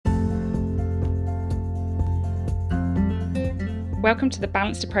Welcome to the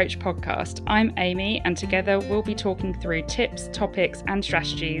Balanced Approach podcast. I'm Amy, and together we'll be talking through tips, topics, and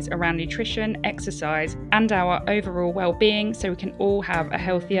strategies around nutrition, exercise, and our overall well-being so we can all have a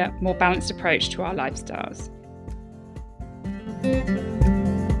healthier, more balanced approach to our lifestyles.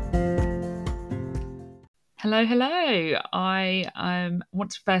 Hello. I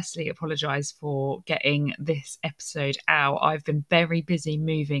want to firstly apologise for getting this episode out. I've been very busy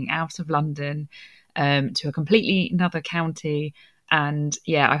moving out of London to a completely another county. And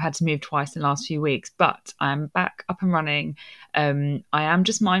I've had to move twice in the last few weeks, but I'm back up and running. I am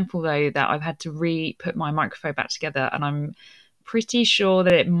just mindful, though, that I've had to re-put my microphone back together, and I'm pretty sure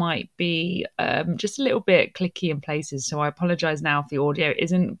that it might be just a little bit clicky in places. So I apologise now if the audio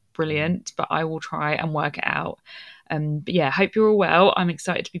isn't brilliant, but I will try and work it out. Hope you're all well. I'm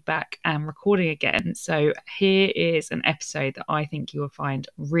excited to be back and recording again. So here is an episode that I think you will find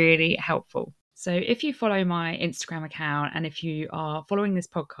really helpful. So if you follow my Instagram account and if you are following this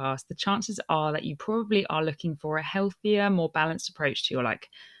podcast, the chances are that you probably are looking for a healthier, more balanced approach to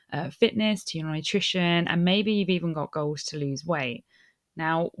your fitness, to your nutrition, and maybe you've even got goals to lose weight.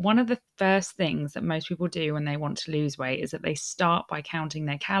 Now, one of the first things that most people do when they want to lose weight is that they start by counting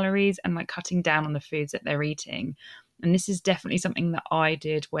their calories and cutting down on the foods that they're eating. And this is definitely something that I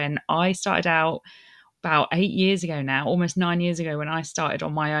did when I started out about 8 years ago now, almost 9 years ago, when I started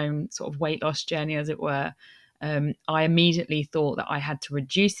on my own sort of weight loss journey, as it were. I immediately thought that I had to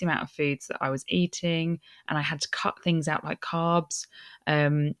reduce the amount of foods that I was eating, and I had to cut things out like carbs,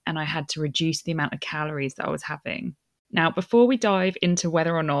 and I had to reduce the amount of calories that I was having. Now, before we dive into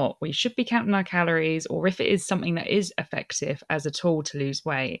whether or not we should be counting our calories or if it is something that is effective as a tool to lose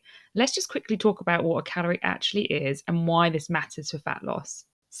weight, let's just quickly talk about what a calorie actually is and why this matters for fat loss.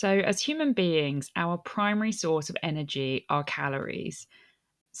 So, as human beings, our primary source of energy are calories.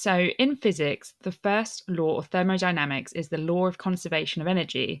 So in physics, the first law of thermodynamics is the law of conservation of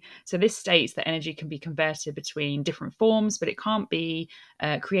energy. So this states that energy can be converted between different forms, but it can't be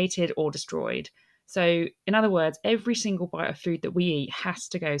created or destroyed. So in other words, every single bite of food that we eat has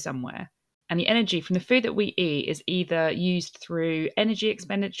to go somewhere. And the energy from the food that we eat is either used through energy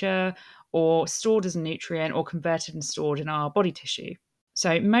expenditure or stored as a nutrient or converted and stored in our body tissue.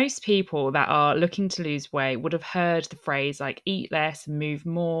 So most people that are looking to lose weight would have heard the phrase eat less and move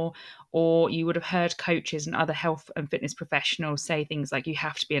more, or you would have heard coaches and other health and fitness professionals say things like you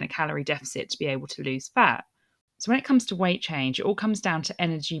have to be in a calorie deficit to be able to lose fat. So when it comes to weight change, it all comes down to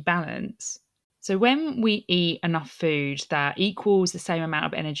energy balance. So when we eat enough food that equals the same amount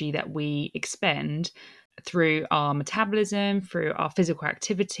of energy that we expend through our metabolism, through our physical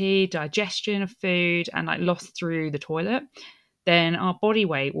activity, digestion of food, and loss through the toilet, then our body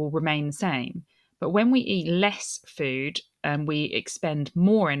weight will remain the same. But when we eat less food and we expend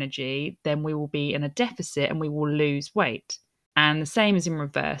more energy, then we will be in a deficit and we will lose weight. And the same is in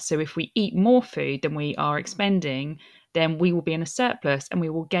reverse. So if we eat more food than we are expending, then we will be in a surplus and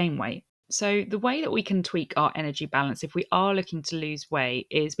we will gain weight. So the way that we can tweak our energy balance if we are looking to lose weight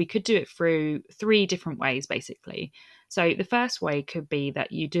is we could do it through 3 different ways, basically. So the first way could be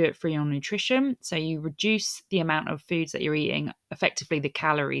that you do it through your nutrition. So you reduce the amount of foods that you're eating, effectively the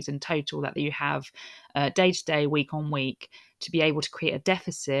calories in total that you have day to day, week on week, to be able to create a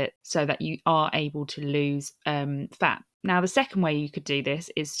deficit so that you are able to lose fat. Now, the second way you could do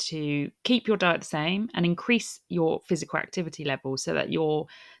this is to keep your diet the same and increase your physical activity level so that you're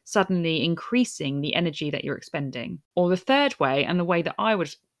suddenly increasing the energy that you're expending. Or the third way, and the way that I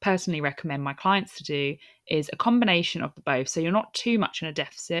would personally recommend my clients to do, is a combination of the both. So you're not too much in a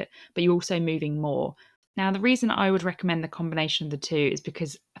deficit, but you're also moving more. Now, the reason I would recommend the combination of the two is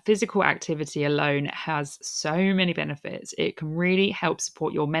because physical activity alone has so many benefits. It can really help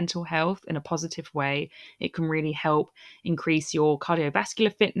support your mental health in a positive way. It can really help increase your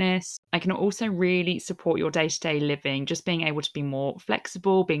cardiovascular fitness. It can also really support your day-to-day living, just being able to be more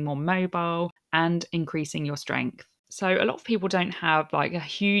flexible, being more mobile, and increasing your strength. So a lot of people don't have a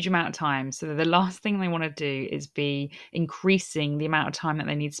huge amount of time. So the last thing they want to do is be increasing the amount of time that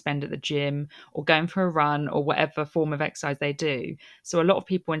they need to spend at the gym or going for a run or whatever form of exercise they do. So a lot of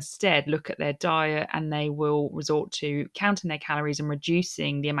people instead look at their diet and they will resort to counting their calories and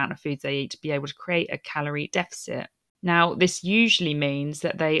reducing the amount of foods they eat to be able to create a calorie deficit. Now, this usually means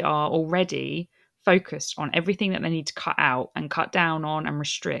that they are already focused on everything that they need to cut out and cut down on and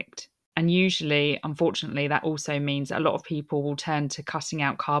restrict. And usually, unfortunately, that also means that a lot of people will turn to cutting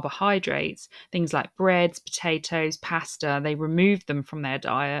out carbohydrates, things like breads, potatoes, pasta. They remove them from their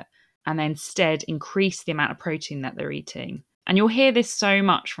diet and they instead increase the amount of protein that they're eating. And you'll hear this so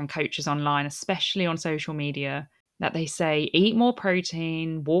much from coaches online, especially on social media. that they say eat more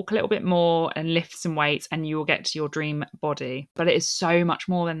protein, walk a little bit more, and lift some weights, and you will get to your dream body. But it is so much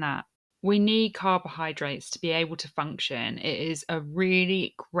more than that. We need carbohydrates to be able to function. It is a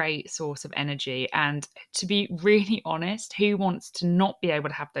really great source of energy. And to be really honest, who wants to not be able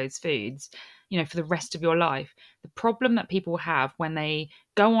to have those foods, for the rest of your life? The problem that people have when they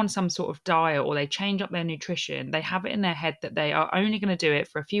go on some sort of diet or they change up their nutrition, they have it in their head that they are only going to do it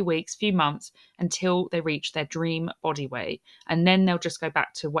for a few weeks, few months until they reach their dream body weight. And then they'll just go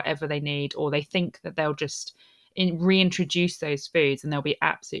back to whatever they need, or they think that they'll just reintroduce those foods and they'll be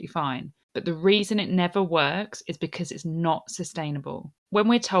absolutely fine. But the reason it never works is because it's not sustainable. When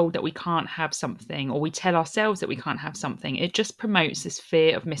we're told that we can't have something, or we tell ourselves that we can't have something, it just promotes this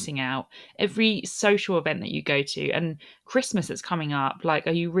fear of missing out. Every social event that you go to, and Christmas that's coming up, like,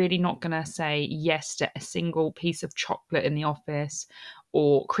 are you really not going to say yes to a single piece of chocolate in the office,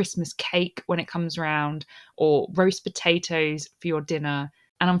 or Christmas cake when it comes around, or roast potatoes for your dinner?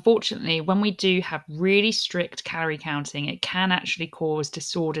 And unfortunately, when we do have really strict calorie counting, it can actually cause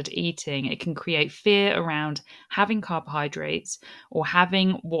disordered eating. It can create fear around having carbohydrates or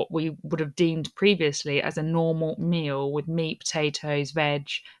having what we would have deemed previously as a normal meal with meat, potatoes, veg,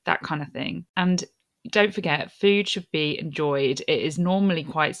 that kind of thing. And don't forget, food should be enjoyed. It is normally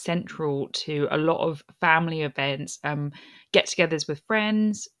quite central to a lot of family events, get-togethers with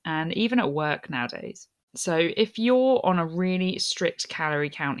friends, and even at work nowadays. So, if you're on a really strict calorie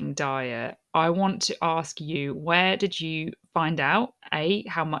counting diet, I want to ask you, where did you find out, A,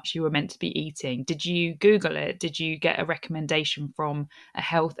 how much you were meant to be eating? Did you Google it? Did you get a recommendation from a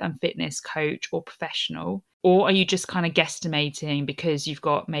health and fitness coach or professional? Or are you just kind of guesstimating because you've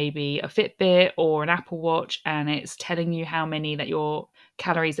got maybe a Fitbit or an Apple Watch and it's telling you how many that your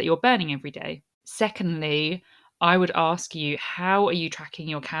calories that you're burning every day? Secondly, I would ask you, how are you tracking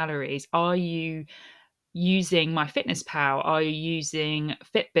your calories? Are you using MyFitnessPal? Are you using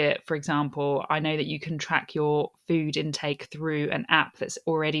Fitbit, for example? I know that you can track your food intake through an app that's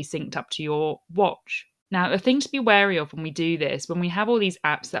already synced up to your watch. Now, the thing to be wary of when we do this, when we have all these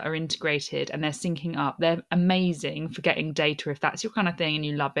apps that are integrated and they're syncing up, they're amazing for getting data. If that's your kind of thing and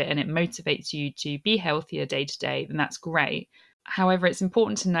you love it and it motivates you to be healthier day to day, then that's great. However, it's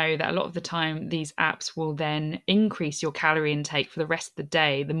important to know that a lot of the time these apps will then increase your calorie intake for the rest of the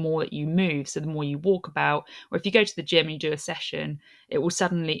day the more that you move. So the more you walk about, or if you go to the gym and you do a session, it will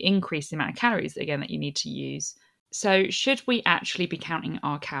suddenly increase the amount of calories again that you need to use. So should we actually be counting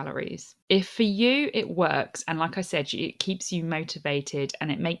our calories? If for you it works, and like I said, it keeps you motivated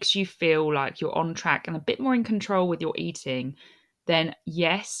and it makes you feel like you're on track and a bit more in control with your eating, then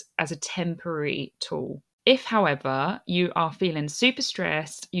yes, as a temporary tool. If, however, you are feeling super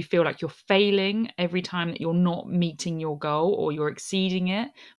stressed, you feel like you're failing every time that you're not meeting your goal or you're exceeding it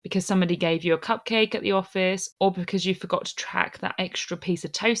because somebody gave you a cupcake at the office or because you forgot to track that extra piece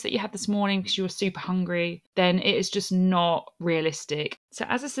of toast that you had this morning because you were super hungry, then it is just not realistic. So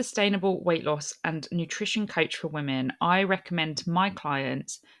as a sustainable weight loss and nutrition coach for women, I recommend to my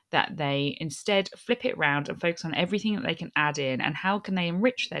clients that they instead flip it around and focus on everything that they can add in and how can they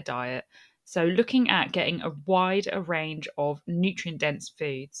enrich their diet. So looking at getting a wider range of nutrient-dense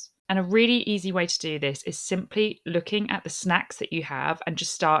foods. And a really easy way to do this is simply looking at the snacks that you have and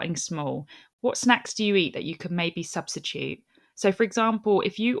just starting small. What snacks do you eat that you could maybe substitute? So for example,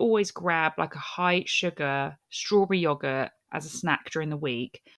 if you always grab like a high sugar strawberry yogurt as a snack during the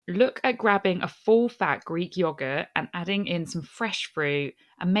week, look at grabbing a full fat Greek yogurt and adding in some fresh fruit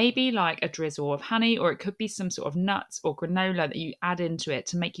and maybe like a drizzle of honey, or it could be some sort of nuts or granola that you add into it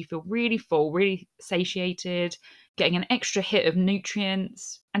to make you feel really full, really satiated, getting an extra hit of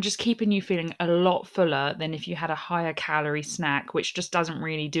nutrients and just keeping you feeling a lot fuller than if you had a higher calorie snack, which just doesn't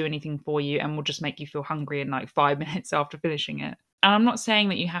really do anything for you and will just make you feel hungry in like 5 minutes after finishing it. And I'm not saying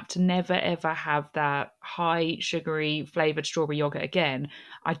that you have to never ever have that high sugary flavored strawberry yogurt again.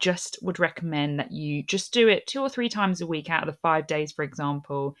 I just would recommend that you just do it 2 or 3 times a week out of the 5 days, for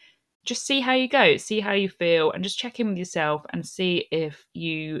example. Just see how you go, see how you feel, and just check in with yourself and see if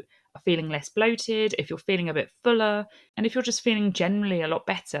you are feeling less bloated, if you're feeling a bit fuller, and if you're just feeling generally a lot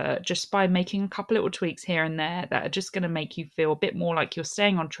better just by making a couple little tweaks here and there that are just going to make you feel a bit more like you're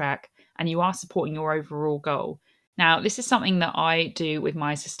staying on track and you are supporting your overall goal. Now, this is something that I do with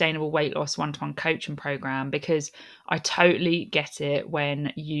my sustainable weight loss one-to-one coaching program because I totally get it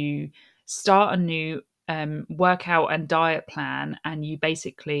when you start a new workout and diet plan and you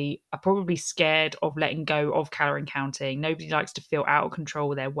basically are probably scared of letting go of calorie counting. Nobody likes to feel out of control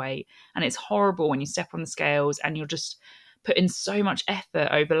with their weight. And it's horrible when you step on the scales and you're just put in so much effort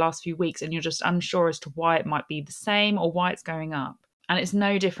over the last few weeks and you're just unsure as to why it might be the same or why it's going up. And it's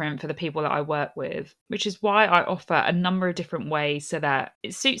no different for the people that I work with, which is why I offer a number of different ways so that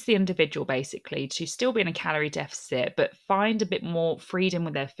it suits the individual basically to still be in a calorie deficit, but find a bit more freedom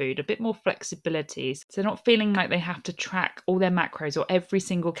with their food, a bit more flexibility. So they're not feeling like they have to track all their macros or every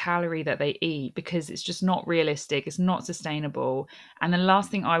single calorie that they eat, because it's just not realistic, it's not sustainable. And the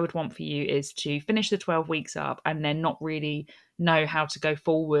last thing I would want for you is to finish the 12 weeks up and then not really know how to go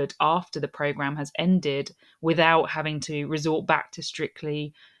forward after the program has ended without having to resort back to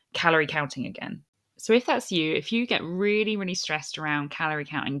strictly calorie counting again. So if that's you, if you get really, really stressed around calorie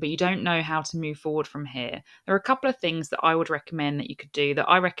counting, but you don't know how to move forward from here, there are a couple of things that I would recommend that you could do that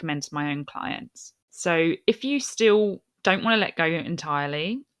I recommend to my own clients. So if you still don't want to let go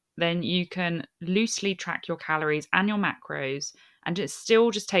entirely, then you can loosely track your calories and your macros, and it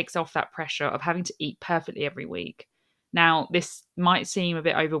still just takes off that pressure of having to eat perfectly every week. Now, this might seem a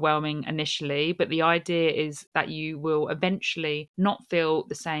bit overwhelming initially, but the idea is that you will eventually not feel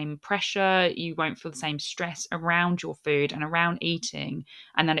the same pressure, you won't feel the same stress around your food and around eating,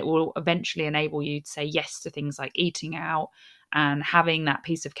 and then it will eventually enable you to say yes to things like eating out and having that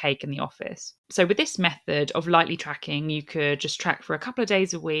piece of cake in the office. So with this method of lightly tracking, you could just track for a couple of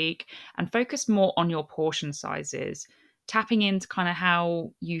days a week and focus more on your portion sizes, tapping into kind of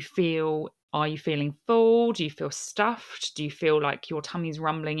how you feel. Are you feeling full? Do you feel stuffed? Do you feel like your tummy's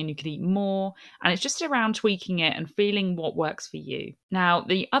rumbling and you could eat more? And it's just around tweaking it and feeling what works for you. Now,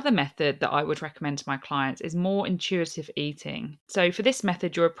 the other method that I would recommend to my clients is more intuitive eating. So for this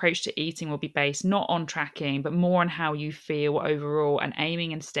method, your approach to eating will be based not on tracking, but more on how you feel overall, and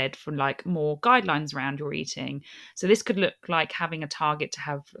aiming instead for like more guidelines around your eating. So this could look like having a target to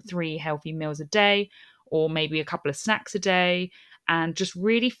have 3 healthy meals a day, or maybe a couple of snacks a day, and just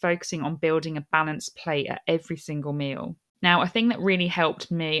really focusing on building a balanced plate at every single meal. Now, a thing that really helped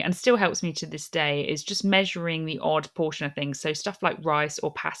me and still helps me to this day is just measuring the odd portion of things. So stuff like rice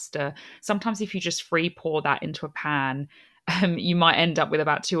or pasta, sometimes if you just free pour that into a pan, you might end up with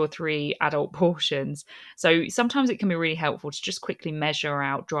about 2 or 3 adult portions. So sometimes it can be really helpful to just quickly measure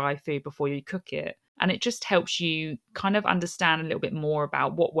out dry food before you cook it. And it just helps you kind of understand a little bit more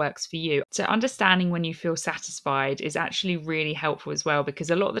about what works for you. So understanding when you feel satisfied is actually really helpful as well, because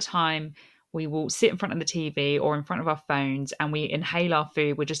a lot of the time we will sit in front of the TV or in front of our phones and we inhale our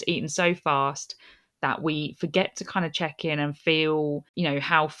food. We're just eating so fast that we forget to kind of check in and feel,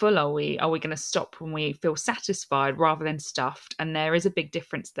 how full are we? Are we going to stop when we feel satisfied rather than stuffed? And there is a big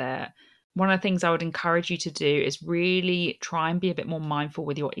difference there. One of the things I would encourage you to do is really try and be a bit more mindful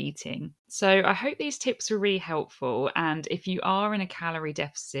with your eating. So I hope these tips are really helpful. And if you are in a calorie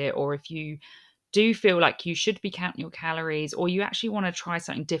deficit, or if you do feel like you should be counting your calories, or you actually want to try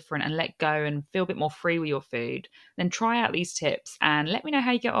something different and let go and feel a bit more free with your food, then try out these tips and let me know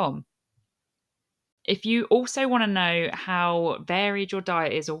how you get on. If you also want to know how varied your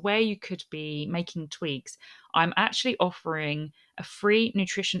diet is or where you could be making tweaks, I'm actually offering a free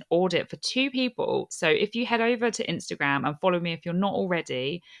nutrition audit for 2 people. So if you head over to Instagram and follow me if you're not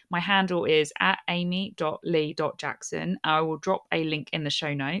already, my handle is @amy.lee.jackson. I will drop a link in the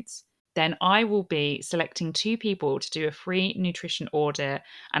show notes. Then I will be selecting 2 people to do a free nutrition audit,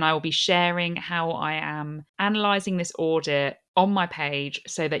 and I will be sharing how I am analysing this audit on my page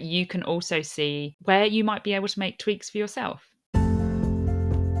so that you can also see where you might be able to make tweaks for yourself.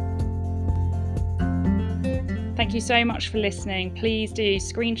 Thank you so much for listening. Please do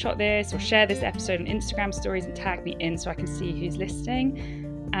screenshot this or share this episode on Instagram stories and tag me in so I can see who's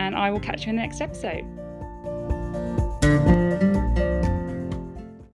listening. And I will catch you in the next episode.